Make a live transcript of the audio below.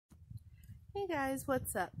Hey guys,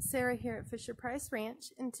 what's up? Sarah here at Fisher Price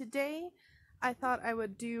Ranch, and today I thought I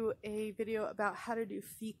would do a video about how to do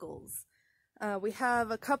fecals. We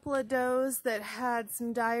have a couple of does that had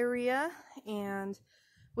some diarrhea, and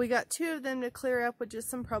we got 2 of them to clear up with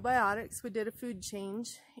just some probiotics. We did a food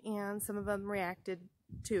change, and some of them reacted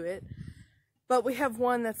to it. But we have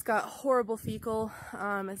one that's got horrible fecal.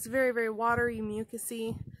 It's very, very watery,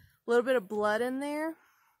 mucousy, a little bit of blood in there.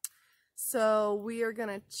 So we are going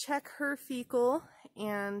to check her fecal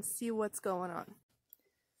and see what's going on.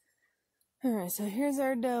 Alright, so here's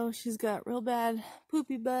our doe. She's got real bad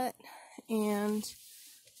poopy butt, and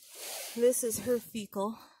this is her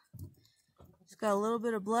fecal. She's got a little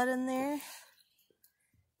bit of blood in there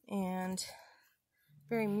and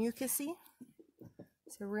very mucousy.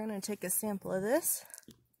 So we're going to take a sample of this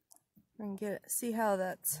and see how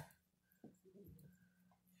that's.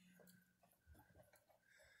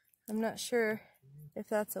 I'm not sure if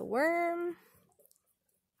that's a worm.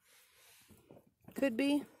 Could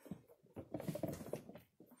be.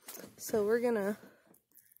 So we're gonna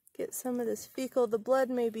get some of this fecal. The blood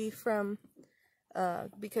may be from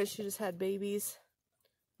because she just had babies.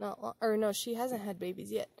 Or no, she hasn't had babies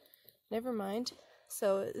yet. Never mind.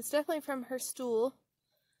 So it's definitely from her stool.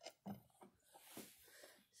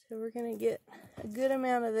 So we're gonna get a good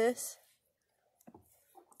amount of this.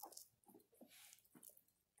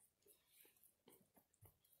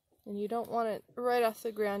 And you don't want it right off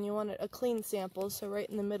the ground, you want it a clean sample, so right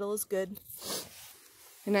in the middle is good.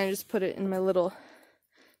 And I just put it in my little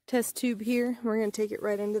test tube here. We're going to take it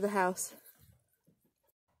right into the house.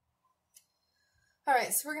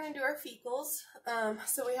 Alright, so we're going to do our fecals.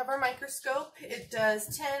 So we have our microscope. It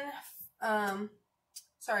does 4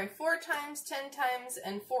 times, 10 times,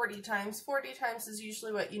 and 40 times. 40 times is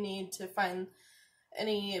usually what you need to find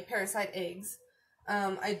any parasite eggs.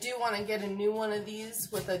 I do want to get a new one of these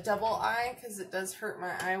with a double eye because it does hurt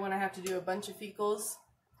my eye when I have to do a bunch of fecals.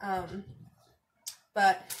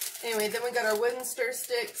 But anyway, then we got our wooden stir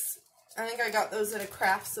sticks. I think I got those at a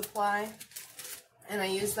craft supply, and I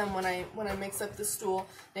use them when I mix up the stool.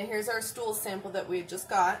 Now here's our stool sample that we just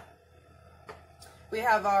got. We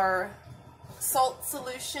have our salt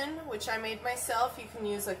solution, which I made myself. You can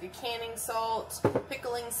use like a canning salt,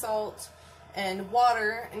 pickling salt, and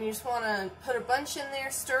water, and you just want to put a bunch in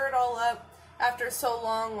there, stir it all up. After so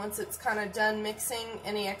long, once it's kind of done mixing,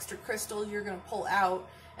 any extra crystal you're going to pull out,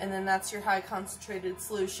 and then that's your high concentrated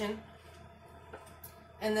solution.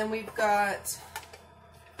 And then we've got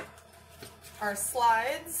our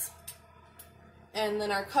slides, and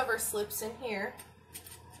then our cover slips in here,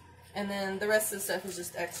 and then the rest of the stuff is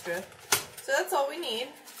just extra. So that's all we need.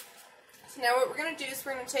 So now what we're going to do is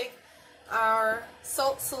we're going to take our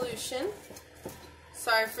salt solution.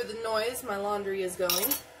 Sorry for the noise, my laundry is going.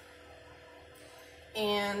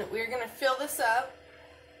 And we're going to fill this up.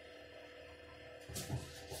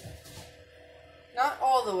 Not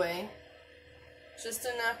all the way, just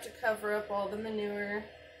enough to cover up all the manure.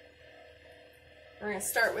 We're going to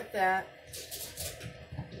start with that.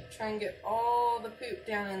 Try and get all the poop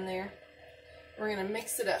down in there. We're going to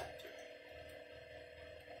mix it up.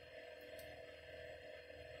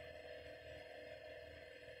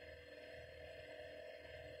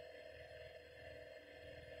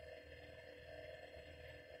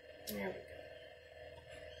 There we go.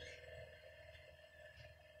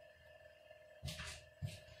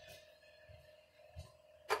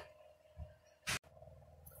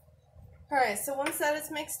 Alright, so once that is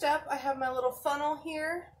mixed up, I have my little funnel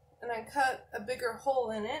here, and I cut a bigger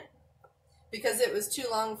hole in it because it was too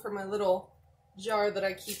long for my little jar that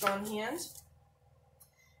I keep on hand.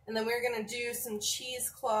 And then we're going to do some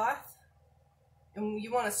cheesecloth, and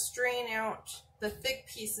you want to strain out the thick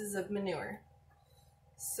pieces of manure.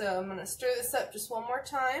 So I'm going to stir this up just one more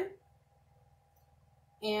time,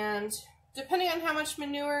 and depending on how much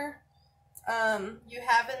manure you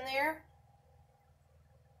have in there,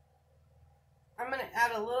 I'm going to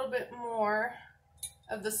add a little bit more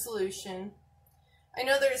of the solution. I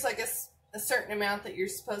know there's like a certain amount that you're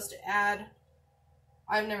supposed to add.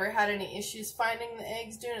 I've never had any issues finding the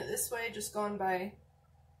eggs doing it this way, just going by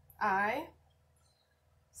eye.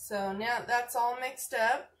 So now that's all mixed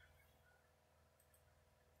up,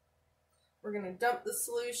 we're going to dump the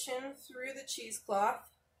solution through the cheesecloth,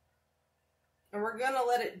 and we're going to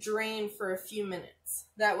let it drain for a few minutes.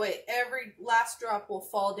 That way every last drop will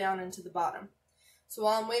fall down into the bottom. So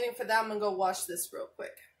while I'm waiting for that, I'm going to go wash this real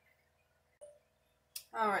quick.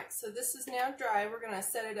 Alright, so this is now dry. We're going to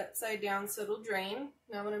set it upside down so it'll drain.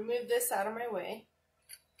 Now I'm going to move this out of my way.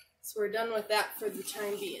 So we're done with that for the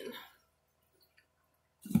time being.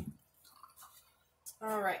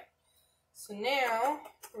 Alright, so now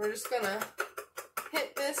we're just going to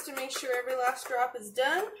hit this to make sure every last drop is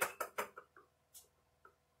done.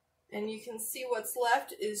 And you can see what's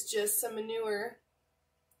left is just some manure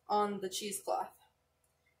on the cheesecloth.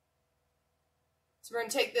 So we're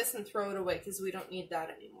going to take this and throw it away because we don't need that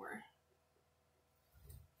anymore.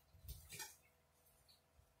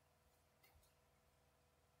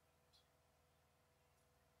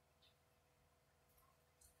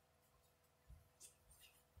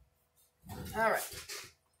 Alright,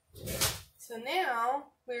 so now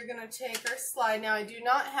we're going to take our slide. Now I do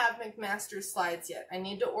not have McMaster slides yet. I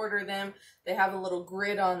need to order them. They have a little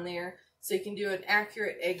grid on there so you can do an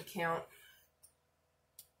accurate egg count.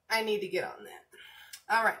 I need to get on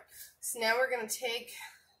that. Alright, so now we're going to take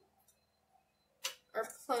our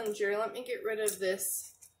plunger. Let me get rid of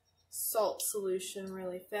this salt solution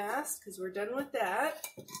really fast because we're done with that.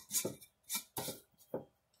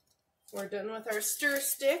 We're done with our stir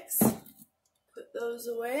sticks. Put those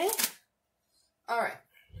away. Alright,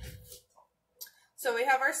 so we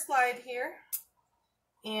have our slide here,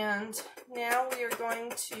 and now we are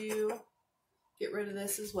going to get rid of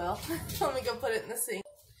this as well. Let me go put it in the sink.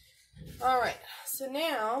 Alright, so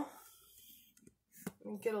now,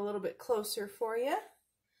 let me get a little bit closer for you.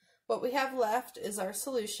 What we have left is our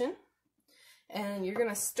solution, and you're going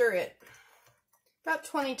to stir it about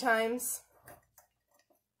 20 times.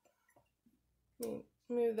 Let me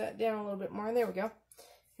move that down a little bit more. There we go.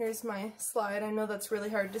 Here's my slide. I know that's really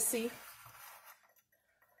hard to see.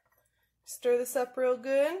 Stir this up real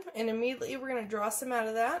good, and immediately we're going to draw some out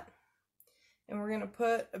of that. And we're going to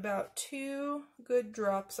put about 2 good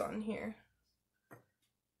drops on here.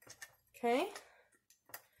 Okay?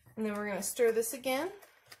 And then we're going to stir this again.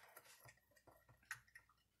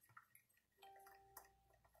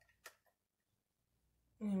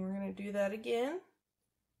 And we're going to do that again.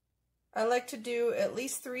 I like to do at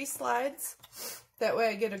least 3 slides. That way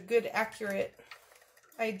I get a good, accurate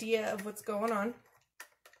idea of what's going on.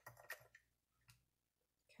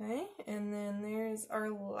 Okay, and then there's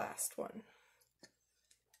our last one.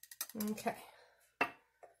 Okay.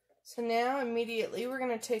 So now immediately we're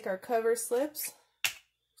going to take our cover slips,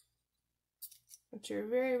 which are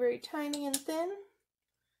very, very tiny and thin.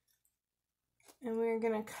 And we're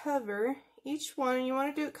going to cover each one. You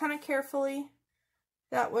want to do it kind of carefully.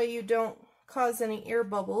 That way you don't cause any air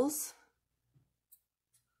bubbles.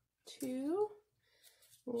 2.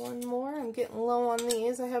 One more. I'm getting low on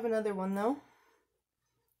these. I have another one though.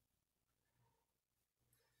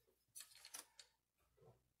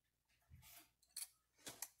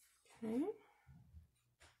 Okay.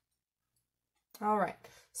 Alright.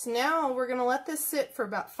 So now we're going to let this sit for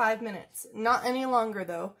about 5 minutes. Not any longer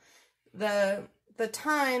though. The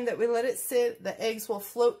time that we let it sit, the eggs will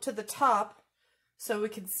float to the top so we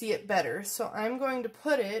can see it better. So I'm going to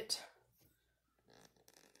put it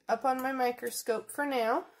up on my microscope for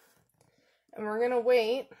now, and we're going to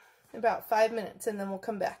wait about 5 minutes and then we'll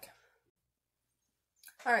come back.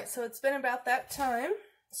 Alright, so it's been about that time,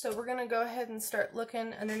 so we're going to go ahead and start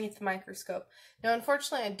looking underneath the microscope. Now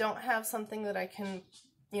unfortunately I don't have something that I can,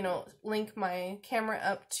 link my camera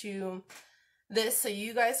up to this so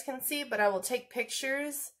you guys can see, but I will take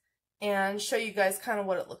pictures and show you guys kind of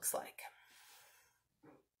what it looks like.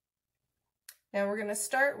 Now we're going to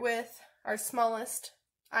start with our smallest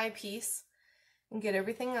eyepiece and get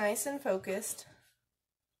everything nice and focused.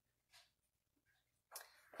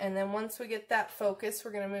 And then once we get that focused,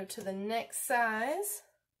 we're going to move to the next size,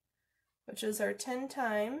 which is our 10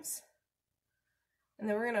 times. And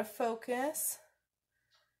then we're going to focus.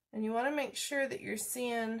 And you want to make sure that you're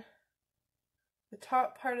seeing the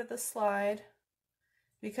top part of the slide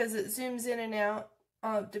because it zooms in and out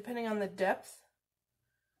depending on the depth.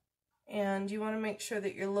 And you want to make sure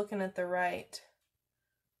that you're looking at the right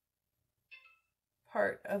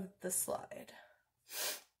part of the slide.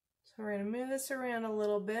 So we're going to move this around a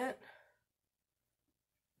little bit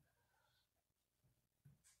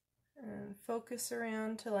and focus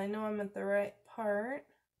around till I know I'm at the right part.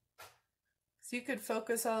 So you could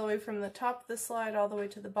focus all the way from the top of the slide all the way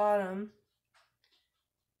to the bottom.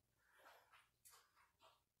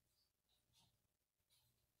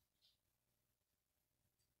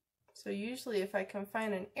 So usually if I can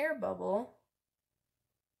find an air bubble,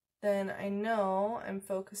 then I know I'm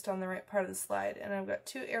focused on the right part of the slide. And I've got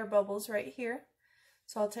 2 air bubbles right here.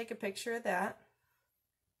 So I'll take a picture of that.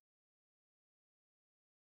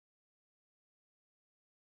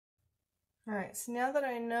 Alright, so now that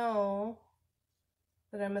I know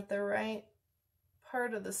that I'm at the right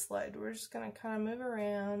part of the slide, we're just going to kind of move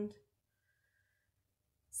around,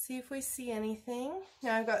 see if we see anything.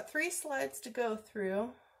 Now I've got 3 slides to go through.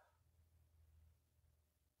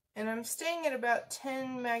 And I'm staying at about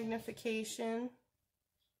 10 magnification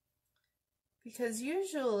because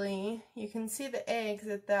usually you can see the eggs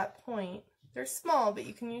at that point. They're small, but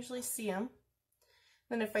you can usually see them.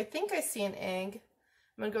 Then if I think I see an egg,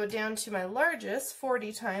 I'm going to go down to my largest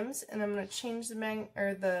 40 times, and I'm going to change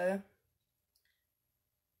the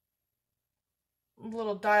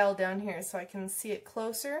little dial down here so I can see it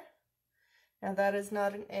closer. Now that is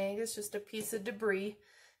not an egg, it's just a piece of debris.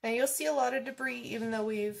 Now you'll see a lot of debris even though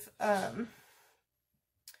we've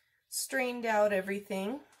strained out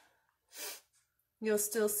everything. You'll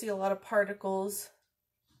still see a lot of particles.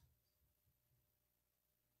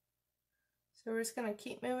 So we're just going to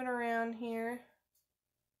keep moving around here.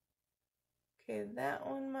 Okay, that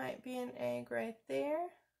one might be an egg right there.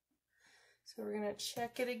 So we're going to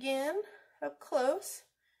check it again up close.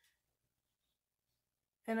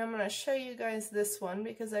 And I'm going to show you guys this one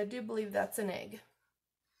because I do believe that's an egg.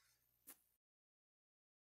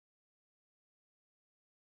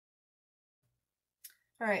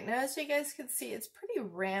 Alright, now as you guys can see, it's pretty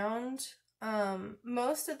round.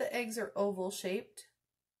 Most of the eggs are oval shaped.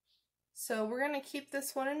 So we're going to keep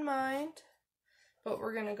this one in mind, but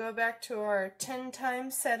we're going to go back to our 10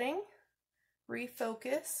 times setting,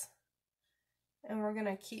 refocus, and we're going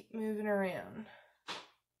to keep moving around.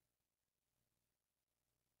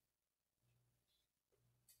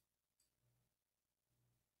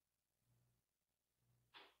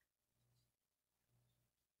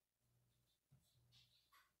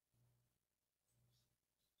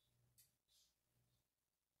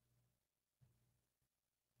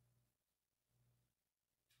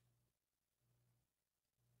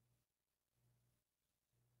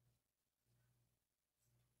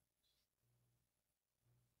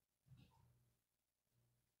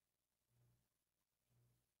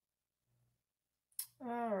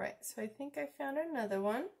 Alright, so I think I found another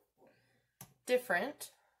one. Different.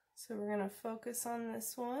 So we're going to focus on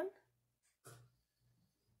this one.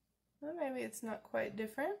 Well, maybe it's not quite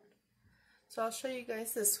different. So I'll show you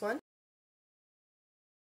guys this one.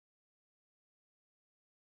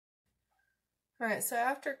 Alright, so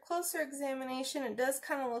after closer examination, it does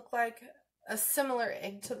kind of look like a similar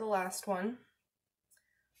egg to the last one.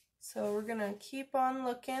 So we're going to keep on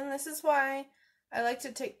looking. This is why I like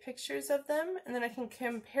to take pictures of them, and then I can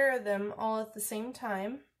compare them all at the same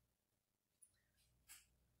time.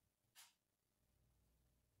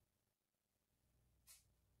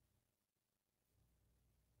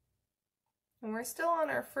 And we're still on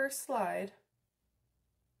our first slide.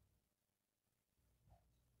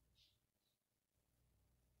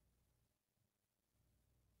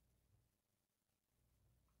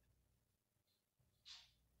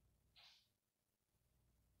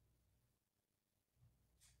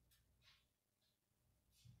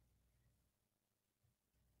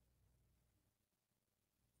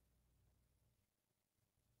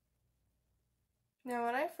 Now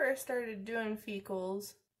when I first started doing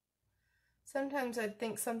fecals, sometimes I'd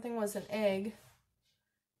think something was an egg,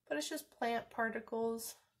 but it's just plant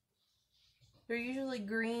particles. They're usually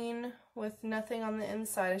green with nothing on the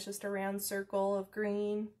inside. It's just a round circle of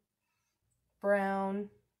green, brown.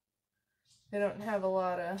 They don't have a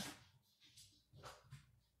lot of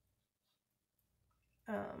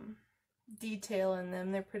detail in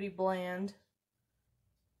them. They're pretty bland.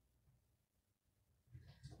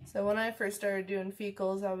 So when I first started doing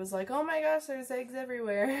fecals, I was like, oh my gosh, there's eggs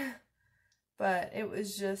everywhere. But it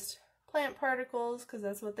was just plant particles because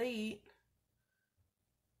that's what they eat.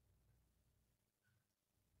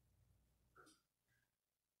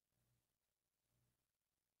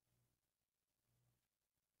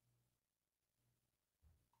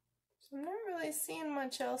 So I'm not really seeing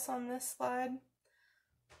much else on this slide.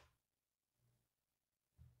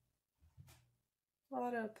 A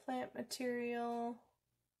lot of plant material.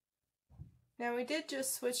 Now we did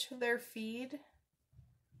just switch their feed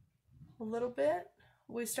a little bit.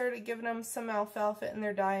 We started giving them some alfalfa in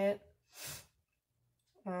their diet.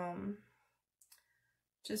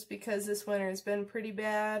 Just because this winter has been pretty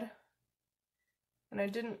bad. And I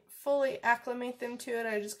didn't fully acclimate them to it.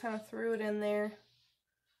 I just kind of threw it in there.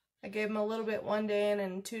 I gave them a little bit one day, and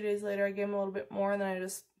then 2 days later I gave them a little bit more, and then I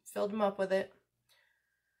just filled them up with it.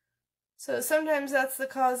 So sometimes that's the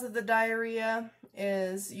cause of the diarrhea,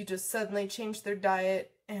 is you just suddenly change their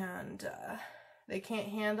diet and they can't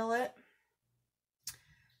handle it.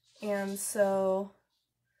 And so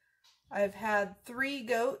I've had 3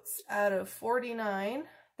 goats out of 49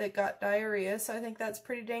 that got diarrhea, so I think that's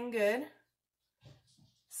pretty dang good.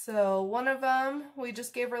 So one of them, we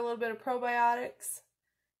just gave her a little bit of probiotics,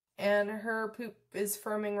 and her poop is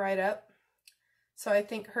firming right up. So I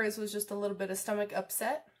think hers was just a little bit of stomach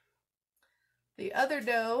upset. The other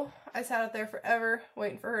doe, I sat out there forever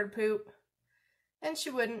waiting for her to poop, and she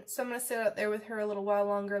wouldn't, so I'm going to sit out there with her a little while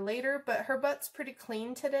longer later, but her butt's pretty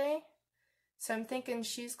clean today, so I'm thinking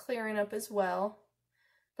she's clearing up as well.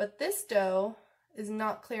 But this doe is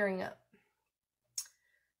not clearing up.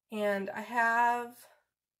 And I have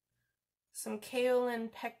some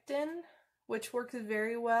kaolin pectin, which works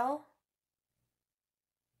very well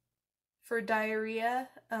for diarrhea.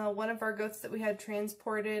 One of our goats that we had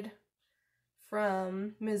transported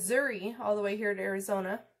from Missouri all the way here to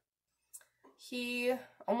Arizona, he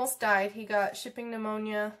almost died. He got shipping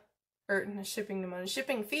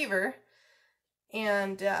fever,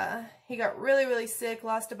 and he got really sick,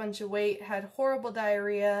 lost a bunch of weight, had horrible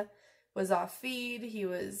diarrhea, was off feed, he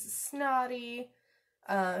was snotty,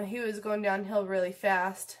 he was going downhill really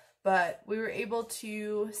fast, but we were able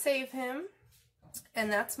to save him,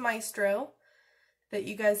 and that's Maestro that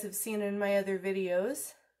you guys have seen in my other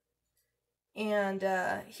videos. And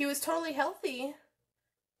he was totally healthy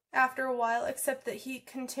after a while, except that he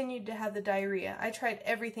continued to have the diarrhea. I tried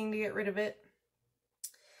everything to get rid of it,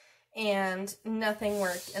 and nothing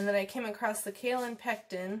worked. And then I came across the kaolin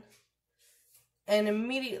pectin, and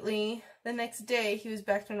immediately the next day he was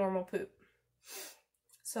back to normal poop.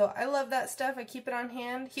 So I love that stuff. I keep it on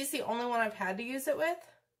hand. He's the only one I've had to use it with,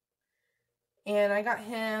 and I got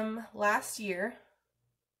him last year,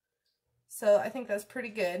 so I think that's pretty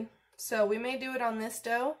good. So we may do it on this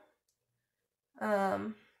doe.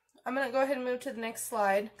 I'm going to go ahead and move to the next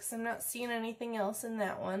slide because I'm not seeing anything else in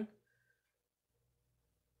that one.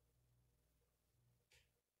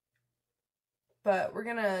 But we're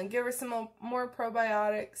going to give her some more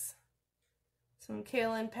probiotics, some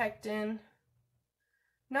kaolin pectin.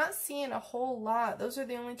 Not seeing a whole lot. Those are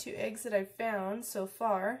the only 2 eggs that I've found so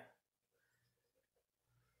far,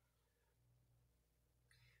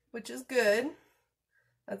 which is good.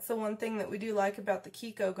 That's the one thing that we do like about the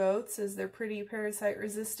Kiko goats, is they're pretty parasite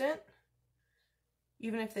resistant.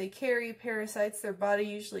 Even if they carry parasites, their body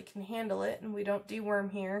usually can handle it, and we don't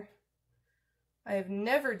deworm here. I have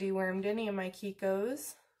never dewormed any of my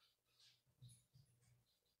Kikos.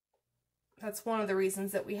 That's one of the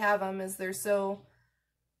reasons that we have them, is they're so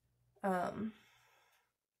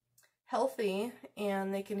healthy,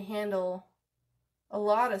 and they can handle a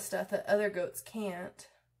lot of stuff that other goats can't.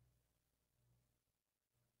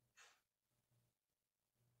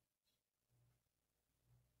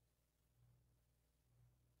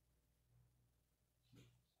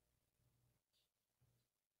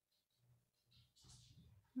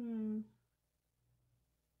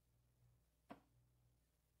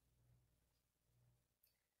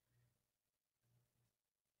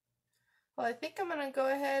 Well, I think I'm going to go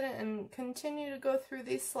ahead and continue to go through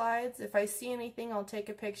these slides. If I see anything, I'll take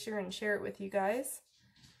a picture and share it with you guys.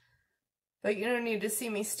 But you don't need to see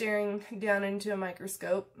me staring down into a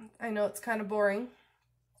microscope. I know it's kind of boring.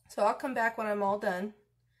 So I'll come back when I'm all done.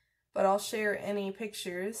 But I'll share any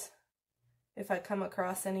pictures if I come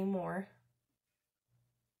across any more.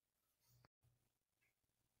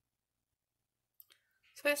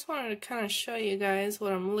 So I just wanted to kind of show you guys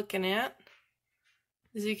what I'm looking at.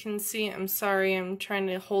 As you can see, I'm sorry, I'm trying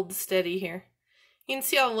to hold steady here. You can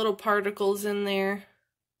see all the little particles in there.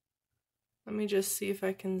 Let me just see if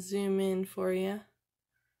I can zoom in for you.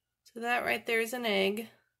 So that right there is an egg.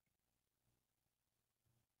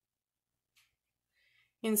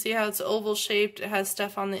 You can see how it's oval shaped. It has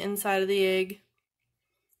stuff on the inside of the egg.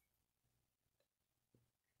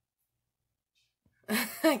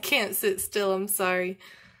 I can't sit still, I'm sorry.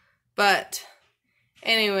 But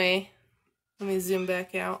anyway, let me zoom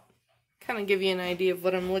back out. Kind of give you an idea of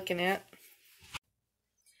what I'm looking at.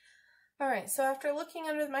 Alright, so after looking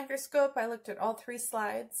under the microscope, I looked at all 3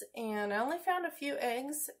 slides, and I only found a few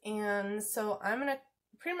eggs, and so I'm going to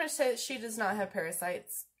pretty much say that she does not have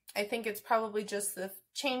parasites. I think it's probably just the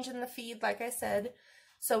change in the feed, like I said.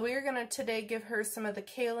 So we're going to today give her some of the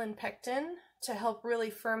kaolin pectin to help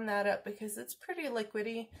really firm that up, because it's pretty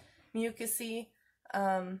liquidy, mucusy.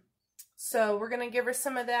 So we're going to give her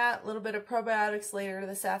some of that, a little bit of probiotics later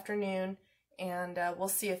this afternoon, and we'll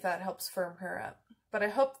see if that helps firm her up. But I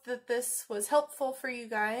hope that this was helpful for you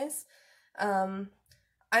guys. I'm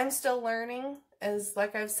still learning, as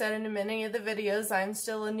like I've said in many of the videos, I'm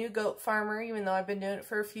still a new goat farmer, even though I've been doing it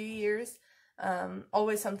for a few years.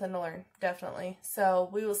 Always something to learn, definitely. So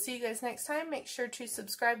we will see you guys next time. Make sure to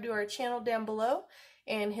subscribe to our channel down below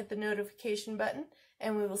and hit the notification button,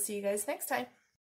 and we will see you guys next time.